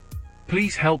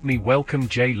Please help me welcome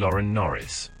J. Lauren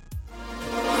Norris.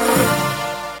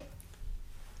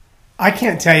 I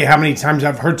can't tell you how many times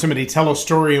I've heard somebody tell a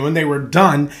story, and when they were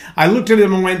done, I looked at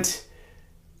them and went,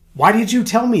 why did you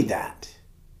tell me that?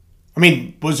 I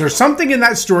mean, was there something in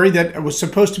that story that was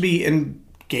supposed to be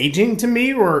engaging to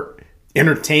me or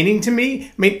entertaining to me?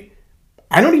 I mean,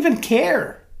 I don't even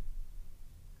care.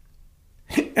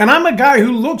 And I'm a guy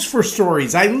who looks for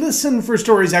stories. I listen for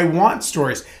stories. I want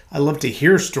stories. I love to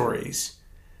hear stories.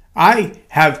 I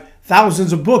have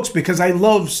thousands of books because I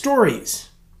love stories.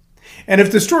 And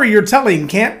if the story you're telling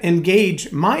can't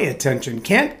engage my attention,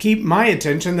 can't keep my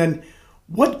attention, then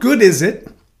what good is it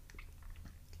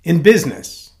in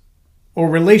business or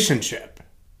relationship?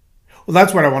 Well,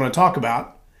 that's what I want to talk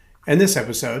about in this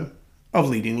episode of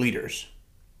Leading Leaders.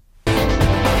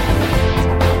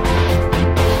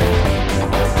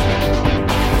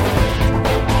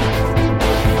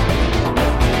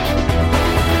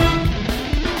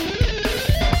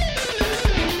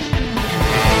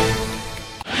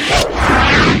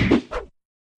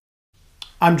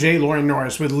 I'm J. Lauren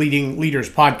Norris with Leading Leaders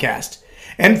Podcast.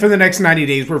 And for the next 90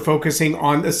 days, we're focusing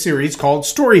on a series called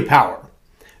Storypower.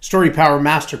 Storypower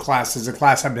Masterclass is a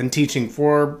class I've been teaching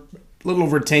for a little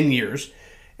over 10 years.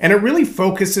 And it really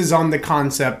focuses on the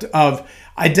concept of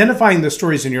identifying the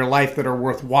stories in your life that are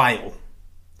worthwhile.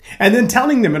 And then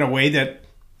telling them in a way that,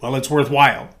 well, it's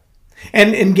worthwhile.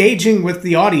 And engaging with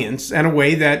the audience in a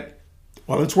way that,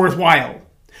 well, it's worthwhile.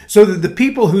 So that the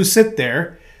people who sit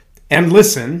there and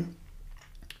listen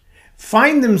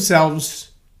find themselves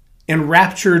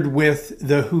enraptured with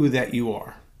the who that you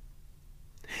are.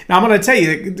 Now, I'm going to tell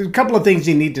you a couple of things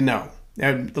you need to know.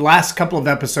 The last couple of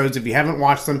episodes, if you haven't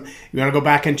watched them, you want to go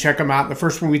back and check them out. The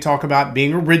first one we talk about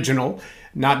being original,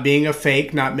 not being a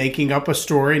fake, not making up a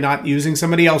story, not using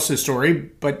somebody else's story,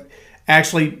 but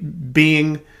actually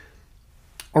being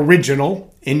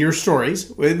original in your stories.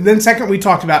 Then second, we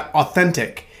talked about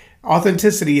authentic.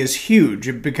 Authenticity is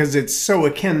huge because it's so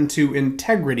akin to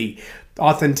integrity.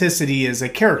 Authenticity is a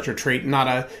character trait, not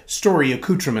a story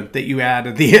accoutrement that you add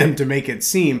at the end to make it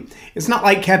seem. It's not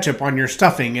like ketchup on your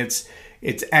stuffing. It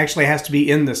actually has to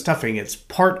be in the stuffing. It's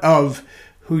part of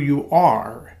who you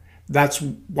are. That's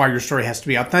why your story has to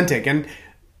be authentic. And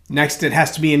next, it has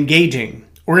to be engaging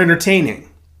or entertaining.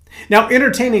 Now,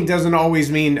 entertaining doesn't always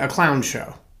mean a clown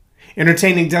show.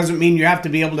 Entertaining doesn't mean you have to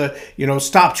be able to,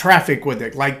 stop traffic with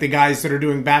it, like the guys that are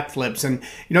doing backflips. And,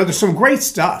 there's some great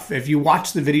stuff. If you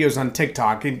watch the videos on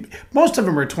TikTok, and most of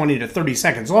them are 20 to 30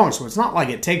 seconds long, so it's not like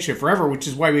it takes you forever, which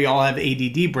is why we all have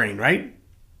ADD brain, right?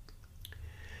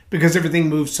 Because everything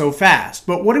moves so fast.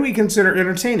 But what do we consider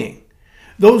entertaining?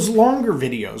 Those longer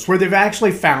videos where they've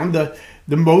actually found the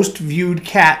most viewed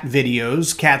cat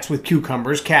videos, cats with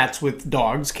cucumbers, cats with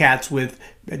dogs, cats with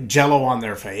Jell-O on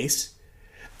their face.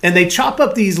 And they chop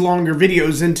up these longer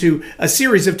videos into a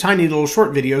series of tiny little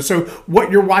short videos. So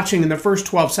what you're watching in the first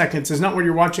 12 seconds is not what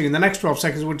you're watching in the next 12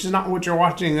 seconds, which is not what you're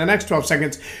watching in the next 12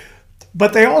 seconds.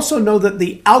 But they also know that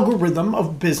the algorithm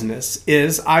of business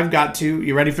is,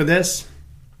 you ready for this?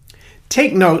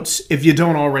 Take notes if you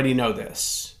don't already know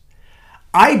this.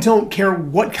 I don't care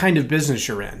what kind of business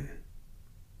you're in.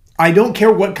 I don't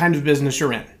care what kind of business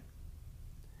you're in.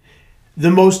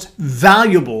 The most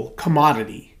valuable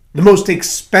commodity, the most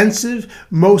expensive,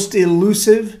 most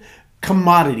elusive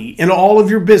commodity in all of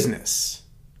your business.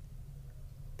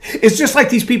 It's just like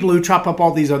these people who chop up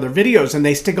all these other videos and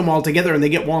they stick them all together and they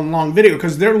get one long video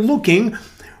because they're looking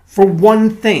for one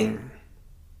thing.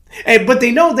 But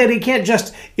they know that they can't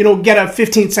just, get a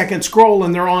 15-second scroll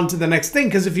and they're on to the next thing,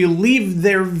 because if you leave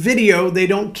their video, they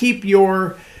don't keep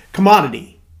your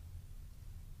commodity.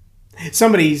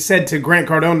 Somebody said to Grant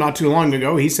Cardone not too long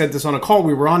ago, he said this on a call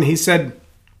we were on, he said,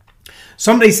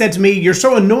 somebody said to me, "You're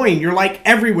so annoying. You're like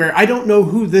everywhere. I don't know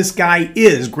who this guy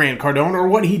is, Grant Cardone, or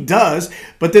what he does,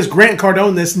 but this Grant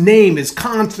Cardone, this name is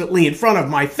constantly in front of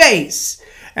my face."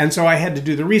 And so I had to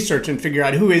do the research and figure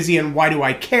out who is he and why do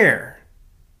I care.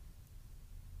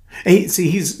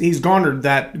 He's garnered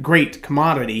that great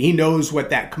commodity. He knows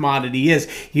what that commodity is.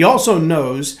 He also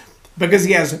knows, because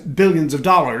he has billions of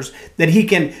dollars, that he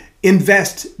can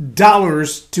invest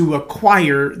dollars to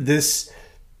acquire this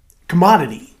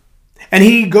commodity. And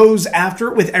he goes after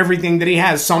it with everything that he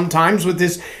has, sometimes with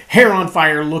this hair on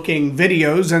fire looking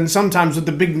videos, and sometimes with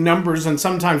the big numbers, and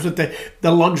sometimes with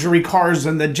the luxury cars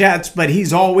and the jets, but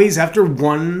he's always after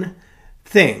one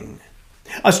thing.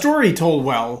 A story told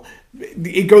well,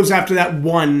 it goes after that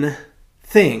one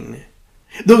thing.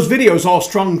 Those videos all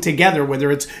strung together,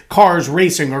 whether it's cars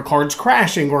racing or cars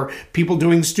crashing or people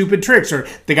doing stupid tricks or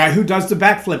the guy who does the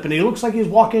backflip and he looks like he's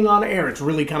walking on air. It's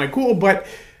really kind of cool, but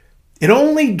It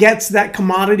only gets that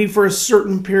commodity for a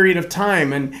certain period of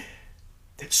time. And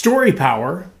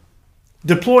Storypower,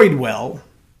 deployed well,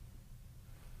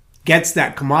 gets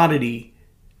that commodity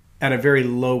at a very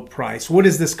low price. What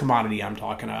is this commodity I'm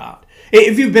talking about?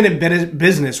 If you've been in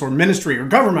business or ministry or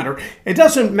government, it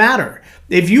doesn't matter.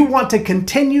 If you want to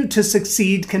continue to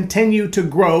succeed, continue to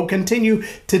grow, continue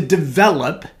to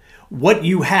develop what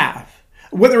you have,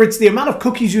 whether it's the amount of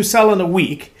cookies you sell in a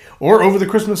week or over the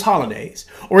Christmas holidays,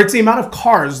 or it's the amount of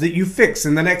cars that you fix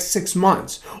in the next 6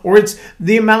 months, or it's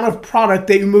the amount of product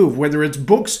that you move, whether it's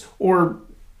books or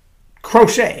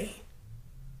crochet,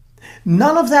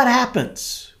 none of that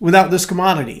happens without this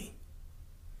commodity.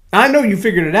 I know you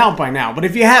figured it out by now, but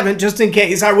if you haven't, just in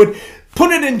case, I would put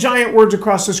it in giant words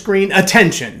across the screen: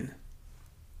 attention.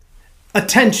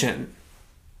 Attention.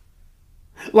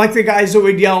 Like the guys that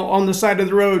would yell on the side of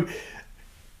the road,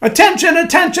 attention,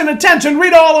 attention, attention,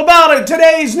 read all about it,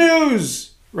 today's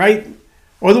news, right?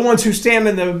 Or the ones who stand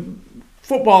in the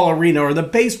football arena or the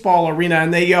baseball arena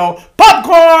and they yell,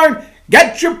 popcorn,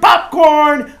 get your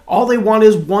popcorn. All they want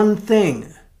is one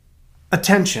thing: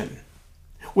 attention.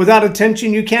 Without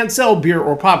attention, you can't sell beer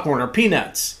or popcorn or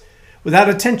peanuts. Without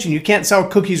attention, you can't sell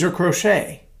cookies or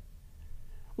crochet.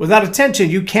 Without attention,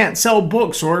 you can't sell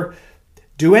books or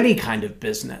do any kind of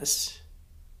business.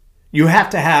 You have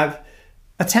to have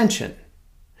attention.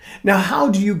 Now, how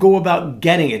do you go about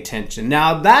getting attention?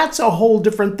 Now, that's a whole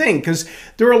different thing, because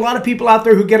there are a lot of people out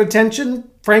there who get attention,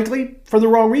 frankly, for the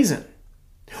wrong reason.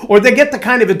 Or they get the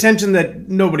kind of attention that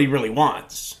nobody really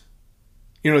wants.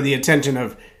 You know, the attention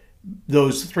of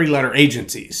those 3-letter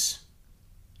agencies.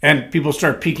 And people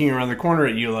start peeking around the corner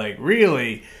at you like,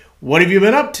 really? What have you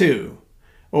been up to?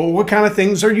 Or what kind of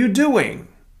things are you doing?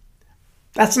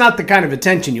 That's not the kind of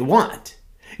attention you want.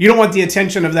 You don't want the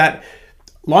attention of that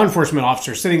law enforcement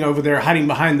officer sitting over there hiding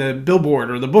behind the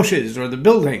billboard or the bushes or the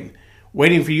building,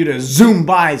 waiting for you to zoom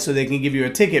by so they can give you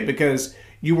a ticket because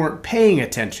you weren't paying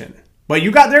attention. But you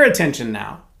got their attention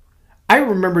now. I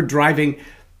remember driving.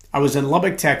 I was in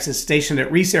Lubbock, Texas, stationed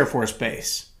at Reese Air Force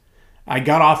Base. I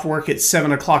got off work at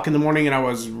 7 o'clock in the morning and I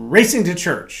was racing to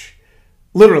church.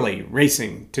 Literally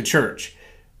racing to church.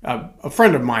 A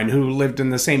friend of mine who lived in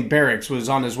the same barracks was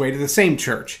on his way to the same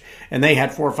church. And they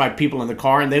had 4 or 5 people in the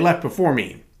car and they left before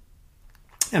me.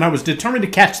 And I was determined to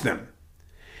catch them.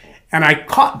 And I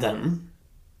caught them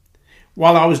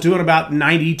while I was doing about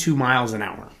 92 miles an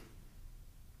hour.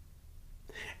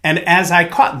 And as I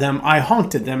caught them, I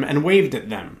honked at them and waved at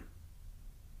them.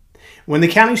 When the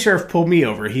county sheriff pulled me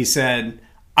over, he said,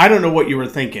 I don't know what you were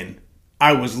thinking.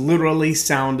 I was literally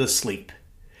sound asleep.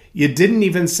 You didn't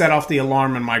even set off the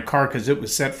alarm in my car because it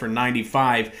was set for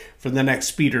 95 for the next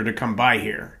speeder to come by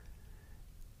here.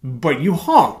 But you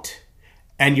honked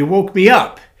and you woke me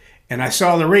up and I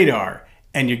saw the radar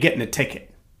and you're getting a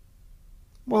ticket.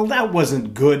 Well, that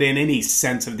wasn't good in any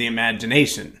sense of the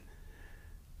imagination.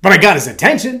 But I got his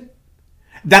attention.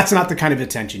 That's not the kind of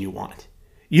attention you want.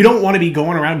 You don't want to be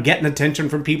going around getting attention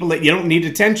from people that you don't need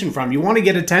attention from. You want to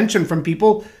get attention from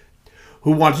people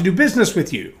who want to do business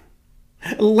with you.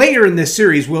 Later in this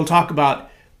series, we'll talk about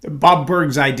Bob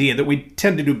Berg's idea that we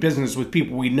tend to do business with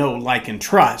people we know, like, and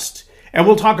trust. And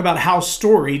we'll talk about how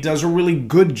Story does a really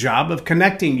good job of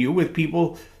connecting you with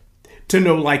people to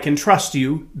know, like, and trust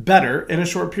you better in a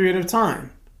short period of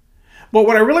time. But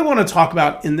what I really want to talk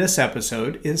about in this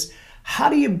episode is, how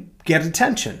do you get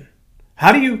attention?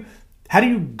 How do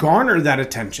you garner that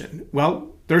attention? Well,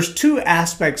 there's 2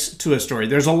 aspects to a story.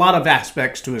 There's a lot of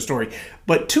aspects to a story,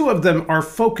 but 2 of them are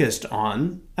focused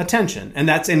on attention, and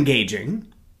that's engaging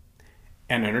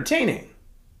and entertaining.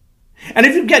 And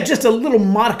if you get just a little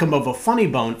modicum of a funny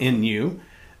bone in you,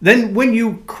 then when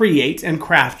you create and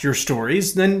craft your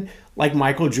stories, then like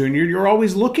Michael Jr., you're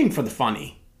always looking for the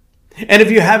funny. And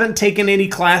if you haven't taken any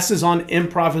classes on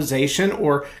improvisation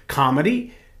or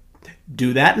comedy,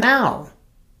 do that now.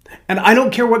 And I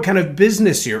don't care what kind of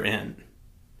business you're in.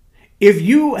 If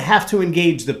you have to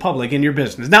engage the public in your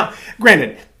business. Now,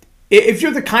 granted, if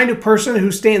you're the kind of person who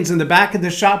stands in the back of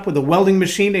the shop with a welding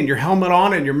machine and your helmet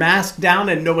on and your mask down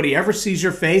and nobody ever sees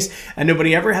your face and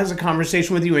nobody ever has a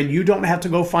conversation with you and you don't have to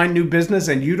go find new business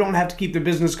and you don't have to keep the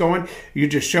business going, you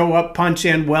just show up, punch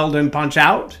in, weld in, punch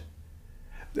out,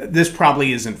 this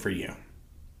probably isn't for you.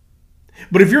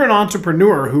 But if you're an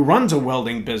entrepreneur who runs a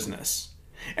welding business,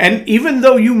 and even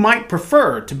though you might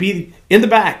prefer to be in the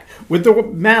back with the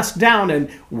mask down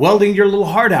and welding your little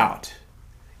heart out,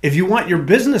 if you want your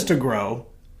business to grow,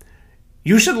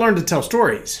 you should learn to tell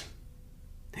stories.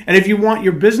 And if you want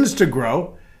your business to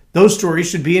grow, those stories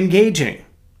should be engaging.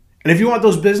 And if you want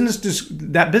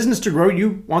that business to grow,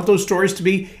 you want those stories to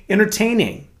be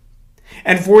entertaining.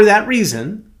 And for that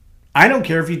reason, I don't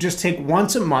care if you just take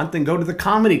once a month and go to the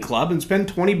comedy club and spend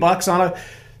 $20 on a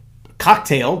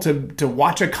cocktail to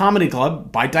watch a comedy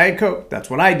club, buy Diet Coke. That's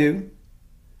what I do.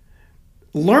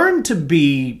 Learn to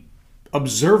be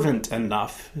observant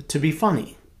enough to be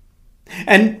funny.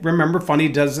 And remember, funny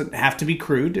doesn't have to be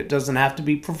crude. It doesn't have to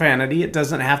be profanity. It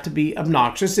doesn't have to be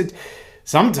obnoxious.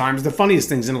 Sometimes the funniest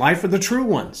things in life are the true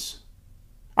ones.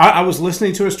 I was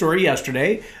listening to a story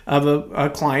yesterday of a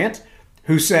client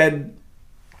who said,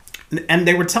 and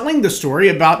they were telling the story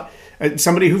about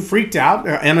somebody who freaked out,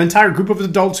 an entire group of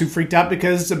adults who freaked out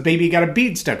because a baby got a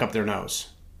bead stuck up their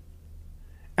nose.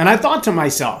 And I thought to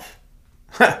myself,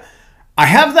 I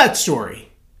have that story.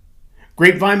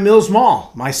 Grapevine Mills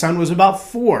Mall. My son was about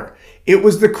 4. It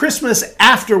was the Christmas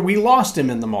after we lost him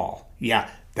in the mall. Yeah,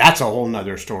 that's a whole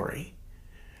nother story.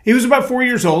 He was about 4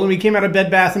 years old and we came out of Bed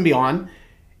Bath & Beyond,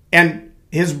 and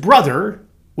his brother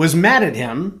was mad at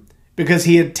him because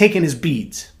he had taken his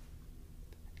beads.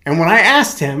 And when I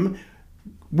asked him,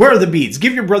 where are the beads?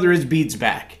 Give your brother his beads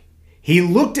back. He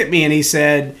looked at me and he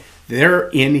said, they're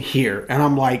in here. And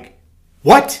I'm like,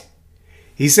 what?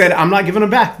 He said, I'm not giving them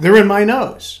back. They're in my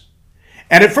nose.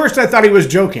 And at first I thought he was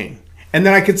joking. And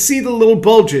then I could see the little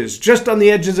bulges just on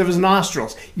the edges of his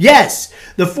nostrils. Yes,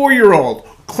 the 4-year-old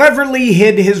cleverly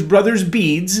hid his brother's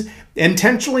beads,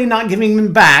 intentionally not giving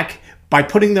them back by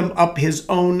putting them up his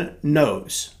own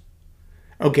nose.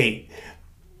 Okay,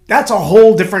 that's a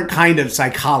whole different kind of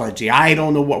psychology. I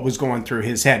don't know what was going through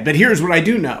his head. But here's what I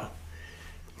do know.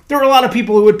 There are a lot of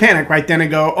people who would panic right then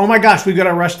and go, oh my gosh, we've got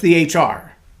to rush to the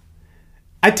HR.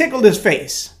 I tickled his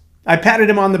face. I patted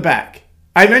him on the back.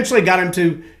 I eventually got him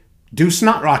to do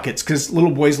snot rockets because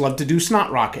little boys love to do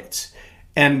snot rockets.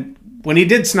 And when he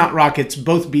did snot rockets,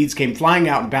 both beads came flying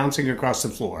out and bouncing across the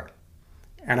floor.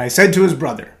 And I said to his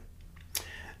brother,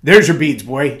 there's your beads,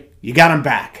 boy. You got them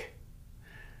back.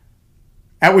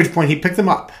 At which point he picked them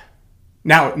up.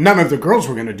 Now, none of the girls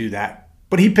were going to do that,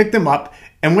 but he picked them up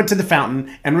and went to the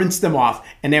fountain and rinsed them off,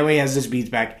 and now he has his beads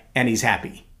back and he's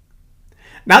happy.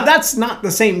 Now, that's not the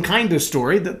same kind of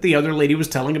story that the other lady was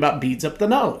telling about beads up the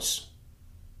nose.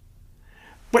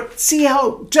 But see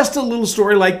how just a little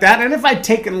story like that, and if I'd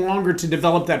taken longer to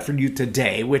develop that for you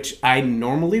today, which I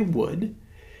normally would,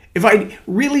 if I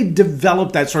really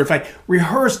developed that story, if I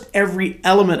rehearsed every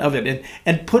element of it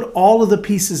and put all of the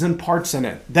pieces and parts in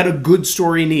it that a good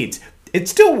story needs, it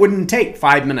still wouldn't take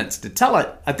 5 minutes to tell it.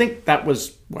 I think that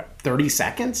was, 30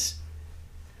 seconds?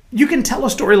 You can tell a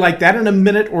story like that in a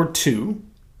minute or two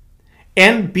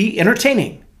and be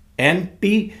entertaining and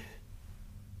be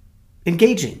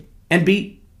engaging and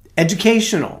be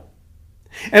educational.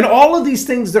 And all of these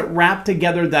things that wrap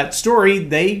together that story,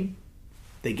 they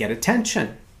get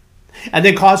attention. And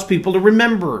they cause people to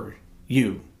remember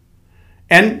you.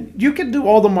 And you can do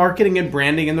all the marketing and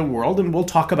branding in the world, and we'll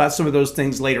talk about some of those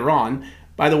things later on.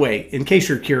 By the way, in case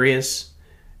you're curious,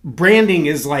 branding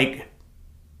is like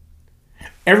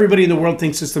everybody in the world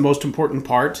thinks it's the most important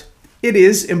part. It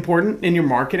is important in your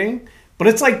marketing, but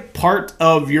it's like part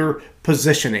of your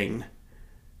positioning.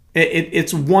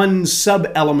 It's one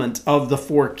sub-element of the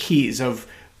 4 keys of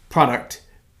product,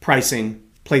 pricing,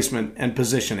 placement, and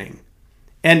positioning.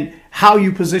 And how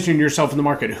you position yourself in the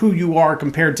market, who you are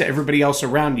compared to everybody else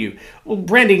around you. Well,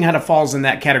 branding kind of falls in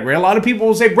that category. A lot of people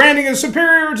will say branding is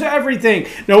superior to everything.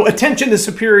 No, attention is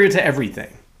superior to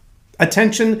everything.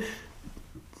 Attention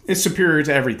is superior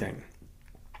to everything.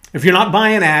 If you're not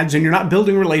buying ads and you're not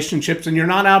building relationships and you're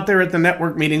not out there at the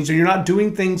network meetings and you're not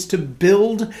doing things to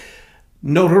build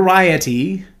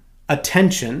notoriety,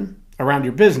 attention around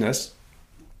your business,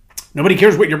 nobody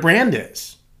cares what your brand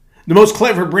is. The most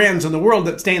clever brands in the world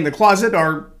that stay in the closet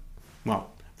are,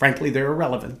 well, frankly, they're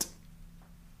irrelevant.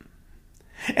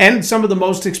 And some of the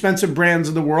most expensive brands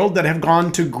in the world that have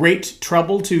gone to great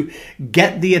trouble to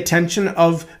get the attention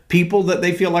of people that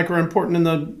they feel like are important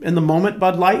in the moment,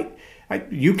 Bud Light,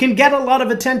 you can get a lot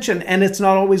of attention, and it's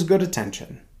not always good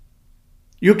attention.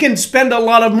 You can spend a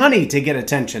lot of money to get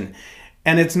attention,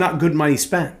 and it's not good money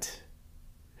spent.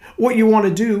 What you want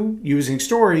to do using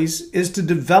stories is to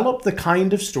develop the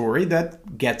kind of story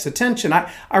that gets attention.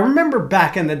 I remember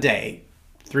back in the day,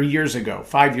 3 years ago,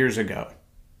 5 years ago,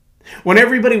 when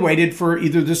everybody waited for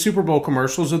either the Super Bowl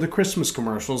commercials or the Christmas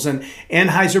commercials, and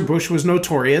Anheuser-Busch was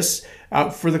notorious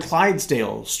for the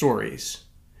Clydesdale stories.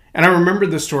 And I remember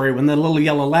the story when the little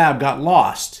yellow lab got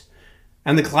lost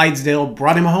and the Clydesdale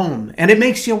brought him home. And it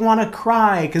makes you want to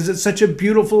cry because it's such a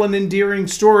beautiful and endearing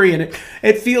story. And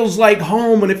it feels like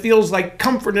home, and it feels like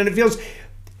comfort, and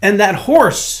and that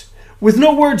horse with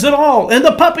no words at all, and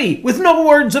the puppy with no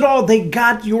words at all, they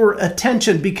got your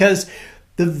attention because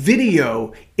The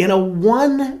video in a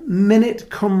 1-minute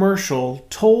commercial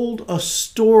told a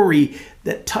story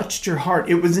that touched your heart.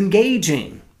 It was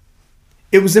engaging.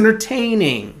 It was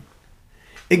entertaining.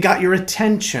 It got your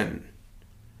attention.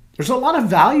 There's a lot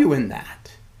of value in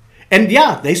that. And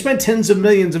yeah, they spent tens of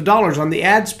millions of dollars on the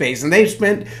ad space, and they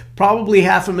spent probably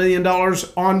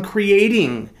 $500,000 on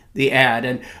creating the ad,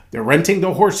 and they're renting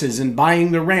the horses and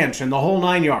buying the ranch and the whole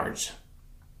 9 yards.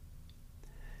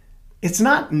 It's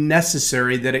not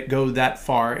necessary that it go that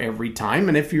far every time.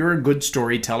 And if you're a good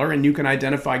storyteller and you can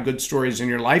identify good stories in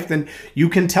your life, then you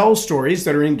can tell stories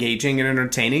that are engaging and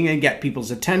entertaining and get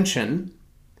people's attention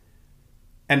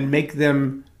and make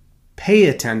them pay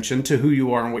attention to who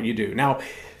you are and what you do. Now,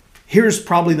 here's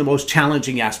probably the most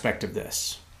challenging aspect of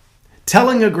this.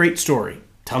 Telling a great story,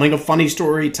 telling a funny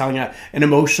story, telling an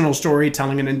emotional story,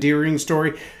 telling an endearing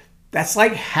story, that's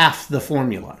like half the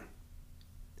formula.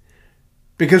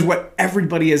 Because what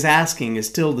everybody is asking is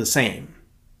still the same.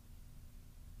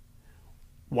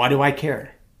 Why do I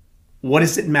care? What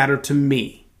does it matter to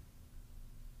me?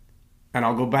 And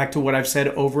I'll go back to what I've said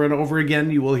over and over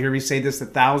again. You will hear me say this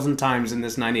 1,000 times in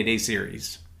this 90-day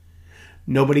series.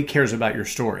 Nobody cares about your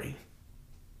story.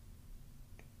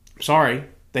 Sorry,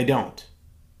 they don't.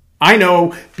 I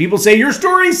know people say your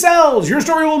story sells, your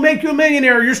story will make you a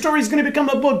millionaire, your story is going to become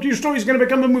a book, your story is going to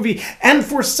become a movie. And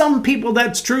for some people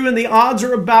that's true, and the odds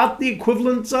are about the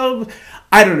equivalence of,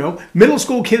 I don't know, middle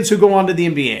school kids who go on to the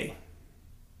NBA.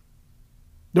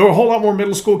 There are a whole lot more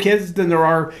middle school kids than there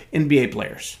are NBA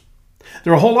players.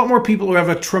 There are a whole lot more people who have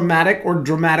a traumatic or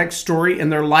dramatic story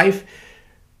in their life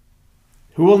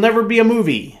who will never be a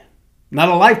movie. Not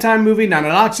a Lifetime movie, not an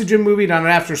Oxygen movie, not an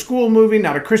after-school movie,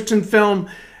 not a Christian film.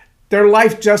 Their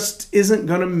life just isn't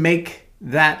going to make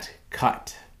that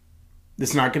cut.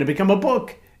 It's not going to become a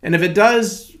book. And if it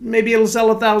does, maybe it'll sell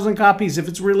 1,000 copies if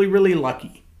it's really, really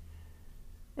lucky.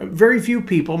 Very few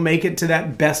people make it to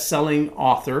that best-selling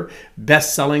author,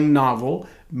 best-selling novel,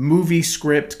 movie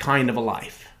script kind of a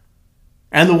life.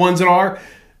 And the ones that are,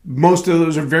 most of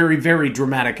those are very, very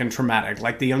dramatic and traumatic,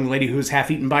 like the young lady who was half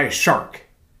eaten by a shark.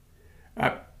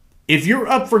 If you're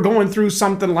up for going through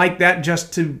something like that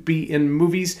just to be in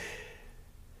movies,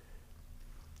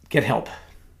 get help.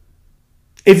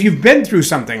 If you've been through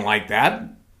something like that,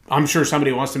 I'm sure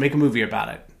somebody wants to make a movie about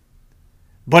it.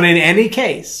 But in any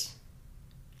case,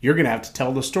 you're going to have to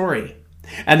tell the story.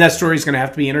 And that story is going to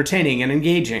have to be entertaining and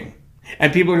engaging.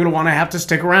 And people are going to want to have to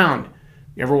stick around.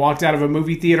 You ever walked out of a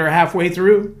movie theater halfway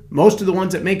through? Most of the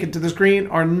ones that make it to the screen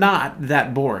are not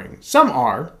that boring. Some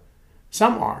are.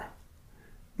 Some are.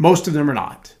 Most of them are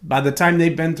not. By the time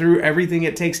they've been through everything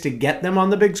it takes to get them on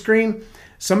the big screen,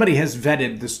 somebody has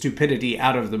vetted the stupidity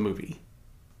out of the movie.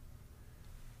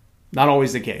 Not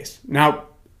always the case. Now,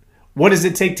 what does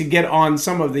it take to get on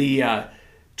some of the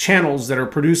channels that are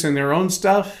producing their own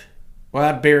stuff? Well,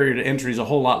 that barrier to entry is a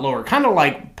whole lot lower. Kind of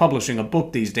like publishing a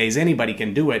book these days. Anybody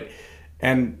can do it,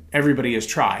 and everybody has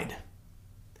tried.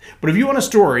 But if you want a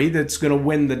story that's going to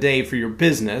win the day for your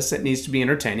business, it needs to be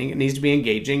entertaining, it needs to be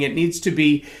engaging, it needs to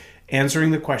be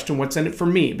answering the question, what's in it for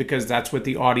me? Because that's what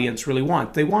the audience really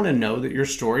wants. They want to know that your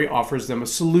story offers them a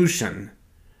solution.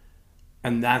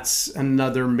 And that's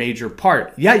another major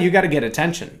part. Yeah, you got to get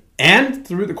attention. And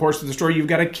through the course of the story, you've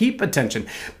got to keep attention.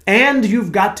 And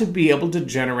you've got to be able to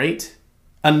generate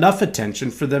enough attention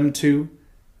for them to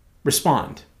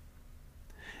respond.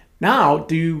 Now,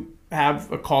 do you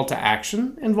have a call to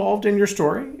action involved in your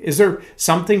story? Is there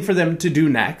something for them to do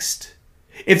next?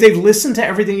 If they've listened to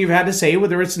everything you've had to say,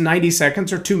 whether it's 90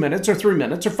 seconds or 2 minutes or 3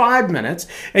 minutes or 5 minutes,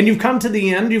 and you've come to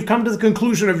the end, you've come to the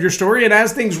conclusion of your story, and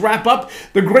as things wrap up,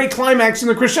 the great climax and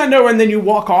the crescendo, and then you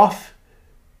walk off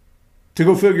to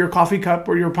go fill your coffee cup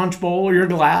or your punch bowl or your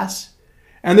glass,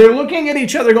 and they're looking at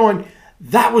each other going,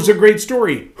 that was a great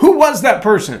story. Who was that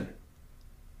person?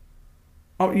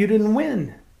 Oh, you didn't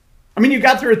win. I mean, you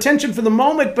got their attention for the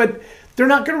moment, but they're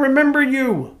not going to remember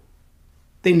you.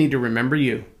 They need to remember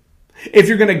you. If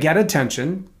you're going to get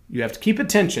attention, you have to keep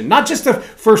attention. Not just the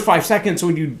first 5 seconds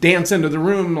when you dance into the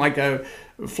room like a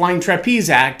flying trapeze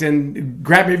act and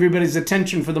grab everybody's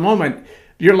attention for the moment.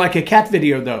 You're like a cat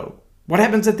video, though. What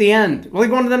happens at the end? Well, they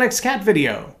go on to the next cat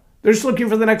video. They're just looking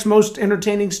for the next most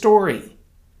entertaining story.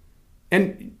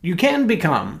 And you can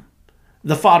become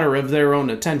the fodder of their own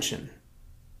attention.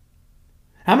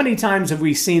 How many times have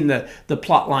we seen the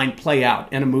plot line play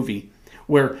out in a movie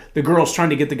where the girl's trying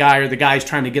to get the guy or the guy's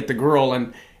trying to get the girl,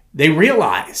 and they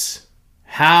realize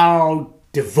how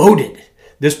devoted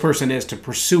this person is to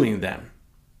pursuing them.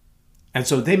 And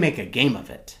so they make a game of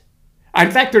it.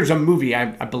 In fact, there's a movie,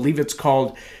 I believe it's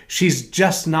called She's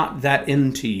Just Not That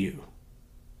Into You.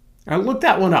 Now look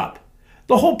that one up.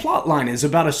 The whole plot line is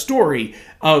about a story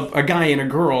of a guy and a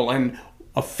girl and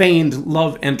a feigned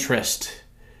love interest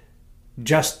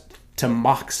just to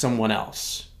mock someone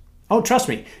else. Oh, trust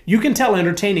me, you can tell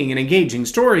entertaining and engaging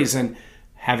stories and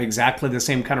have exactly the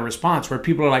same kind of response where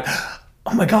people are like,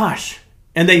 oh my gosh.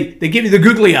 And they give you the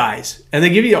googly eyes and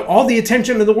they give you all the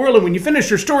attention in the world. And when you finish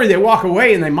your story, they walk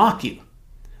away and they mock you.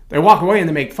 They walk away and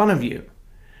they make fun of you.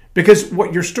 Because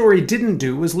what your story didn't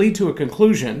do was lead to a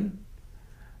conclusion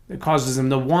that causes them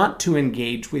to want to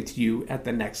engage with you at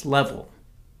the next level.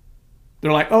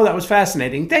 They're like, oh, that was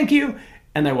fascinating. Thank you.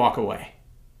 And they walk away.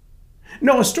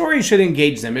 No, a story should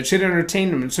engage them. It should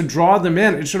entertain them. It should draw them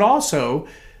in. It should also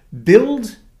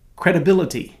build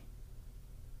credibility.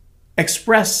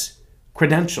 Express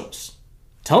credentials.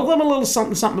 Tell them a little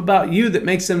something about you that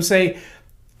makes them say,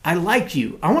 I like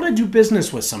you. I want to do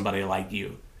business with somebody like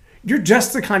you. You're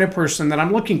just the kind of person that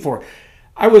I'm looking for.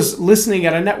 I was listening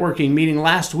at a networking meeting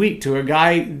last week to a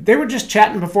guy. They were just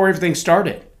chatting before everything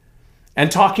started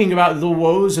and talking about the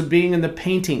woes of being in the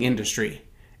painting industry.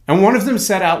 And one of them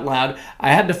said out loud,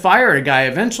 I had to fire a guy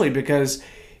eventually because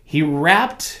he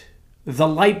wrapped the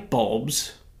light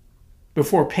bulbs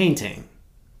before painting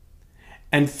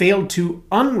and failed to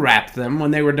unwrap them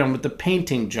when they were done with the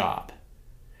painting job.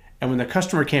 And when the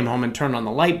customer came home and turned on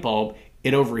the light bulb,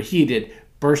 it overheated,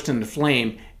 burst into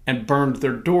flame, and burned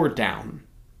their door down.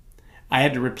 I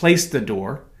had to replace the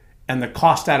door, and the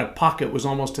cost out of pocket was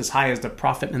almost as high as the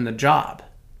profit in the job.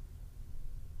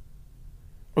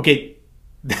 Okay,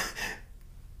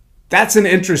 that's an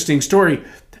interesting story.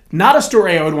 Not a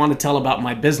story I would want to tell about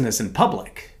my business in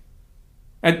public.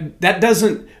 That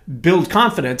doesn't build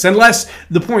confidence unless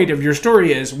the point of your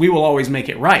story is we will always make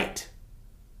it right.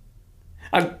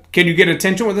 Can you get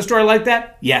attention with a story like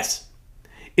that? Yes.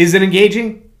 Is it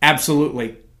engaging?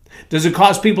 Absolutely. Does it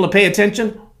cause people to pay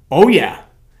attention? Oh yeah.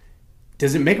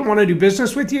 Does it make them want to do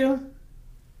business with you?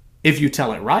 If you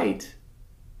tell it right.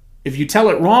 If you tell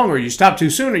it wrong, or you stop too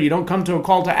soon, or you don't come to a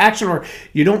call to action, or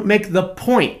you don't make the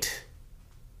point.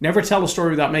 Never tell a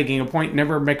story without making a point.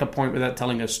 Never make a point without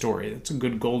telling a story. That's a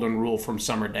good golden rule from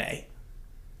Summer Day.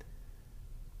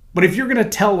 But if you're going to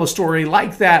tell a story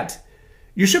like that,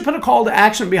 you should put a call to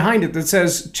action behind it that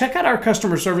says, check out our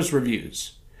customer service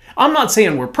reviews. I'm not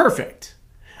saying we're perfect.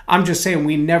 I'm just saying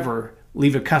we never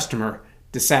leave a customer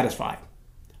dissatisfied.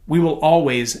 We will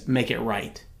always make it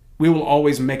right. We will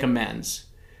always make amends.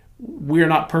 We're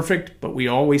not perfect, but we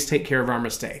always take care of our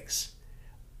mistakes.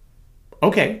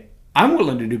 Okay, I'm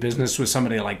willing to do business with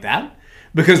somebody like that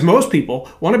because most people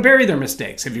want to bury their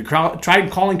mistakes. Have you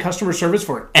tried calling customer service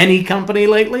for any company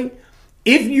lately?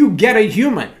 If you get a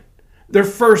human, their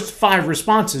first 5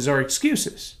 responses are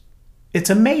excuses. It's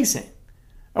amazing.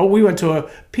 Oh, we went to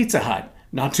a Pizza Hut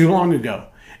not too long ago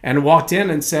and walked in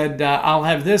and said, I'll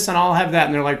have this and I'll have that.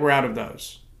 And they're like, we're out of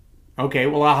those. Okay,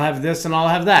 well, I'll have this and I'll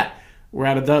have that. We're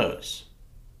out of those.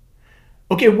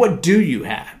 Okay, what do you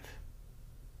have?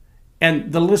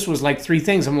 And the list was like 3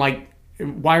 things. I'm like,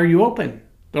 why are you open?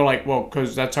 They're like, well,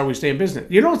 because that's how we stay in business.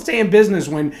 You don't stay in business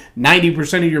when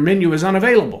 90% of your menu is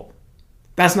unavailable.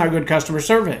 That's not good customer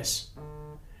service.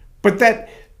 But that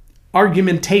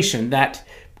argumentation, that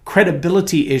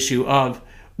credibility issue of,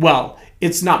 well,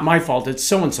 it's not my fault, it's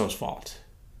so-and-so's fault.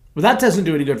 Well, that doesn't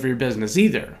do any good for your business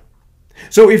either.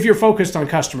 So if you're focused on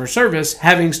customer service,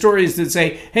 having stories that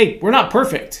say, hey, we're not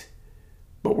perfect,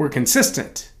 but we're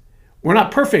consistent. We're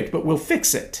not perfect, but we'll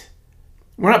fix it.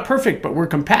 We're not perfect, but we're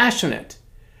compassionate.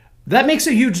 That makes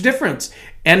a huge difference.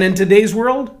 And in today's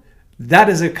world, that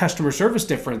is a customer service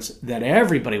difference that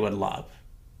everybody would love.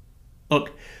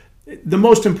 Look, the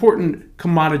most important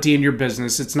commodity in your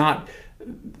business, it's not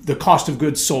the cost of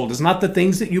goods sold. It's not the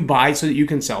things that you buy so that you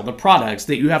can sell, the products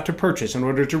that you have to purchase in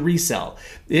order to resell.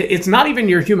 It's not even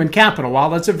your human capital. While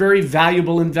that's a very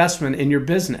valuable investment in your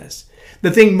business,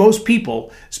 the thing most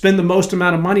people spend the most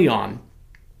amount of money on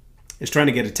is trying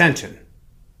to get attention.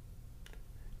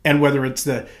 And whether it's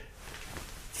the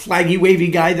flaggy wavy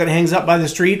guy that hangs up by the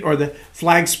street or the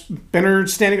flag spinner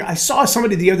standing. I saw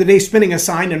somebody the other day spinning a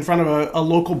sign in front of a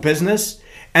local business,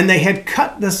 and they had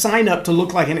cut the sign up to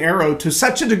look like an arrow to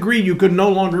such a degree you could no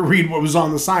longer read what was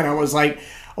on the sign. I was like,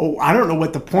 oh, I don't know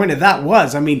what the point of that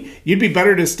was. I mean, you'd be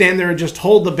better to stand there and just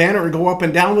hold the banner and go up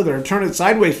and down with it or turn it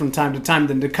sideways from time to time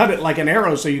than to cut it like an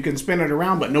arrow so you can spin it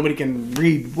around, but nobody can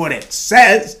read what it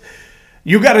says.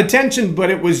 You got attention,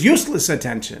 but it was useless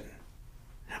attention.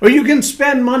 Or you can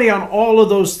spend money on all of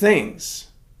those things.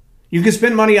 You can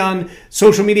spend money on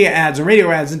social media ads and radio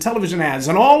ads and television ads,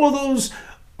 and all of those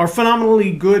are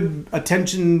phenomenally good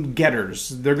attention getters.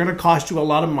 They're going to cost you a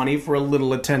lot of money for a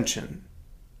little attention.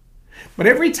 But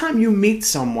every time you meet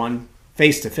someone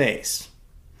face to face,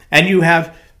 and you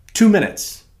have 2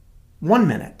 minutes, 1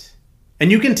 minute,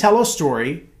 and you can tell a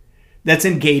story that's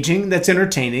engaging, that's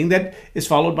entertaining, that is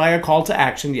followed by a call to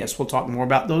action. Yes, we'll talk more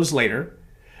about those later.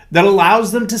 That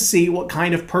allows them to see what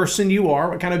kind of person you are,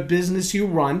 what kind of business you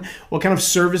run, what kind of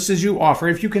services you offer.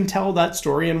 If you can tell that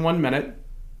story in 1 minute,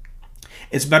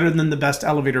 it's better than the best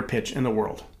elevator pitch in the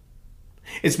world.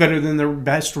 It's better than the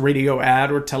best radio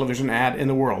ad or television ad in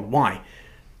the world. Why?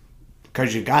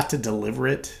 Because you got to deliver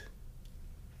it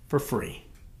for free.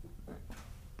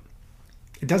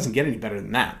 It doesn't get any better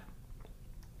than that.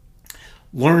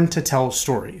 Learn to tell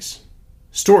stories.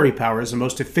 Storypower is the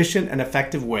most efficient and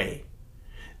effective way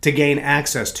to gain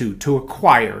access to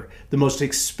acquire the most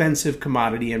expensive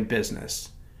commodity in business,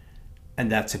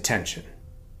 and that's attention.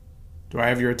 Do I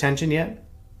have your attention yet?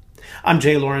 I'm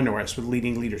J. Lauren Norris with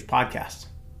Leading Leaders Podcast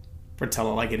for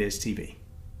Tell It Like It Is TV.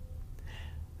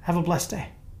 Have a blessed day.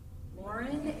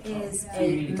 Lauren is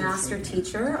a master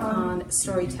teacher on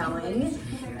storytelling,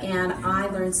 and I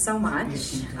learned so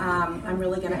much. I'm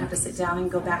really going to have to sit down and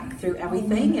go back through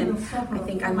everything, and I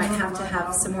think I might have to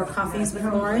have some more coffees with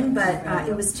Lauren, but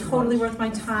it was totally worth my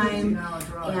time,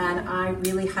 and I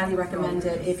really highly recommend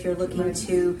it if you're looking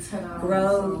to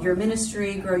grow your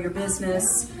ministry, grow your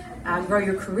business, grow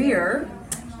your career.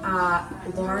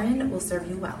 Lauren will serve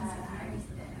you well.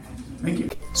 Thank you.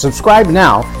 Subscribe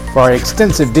now for our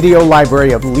extensive video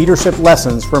library of leadership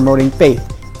lessons promoting faith,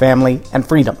 family, and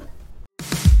freedom.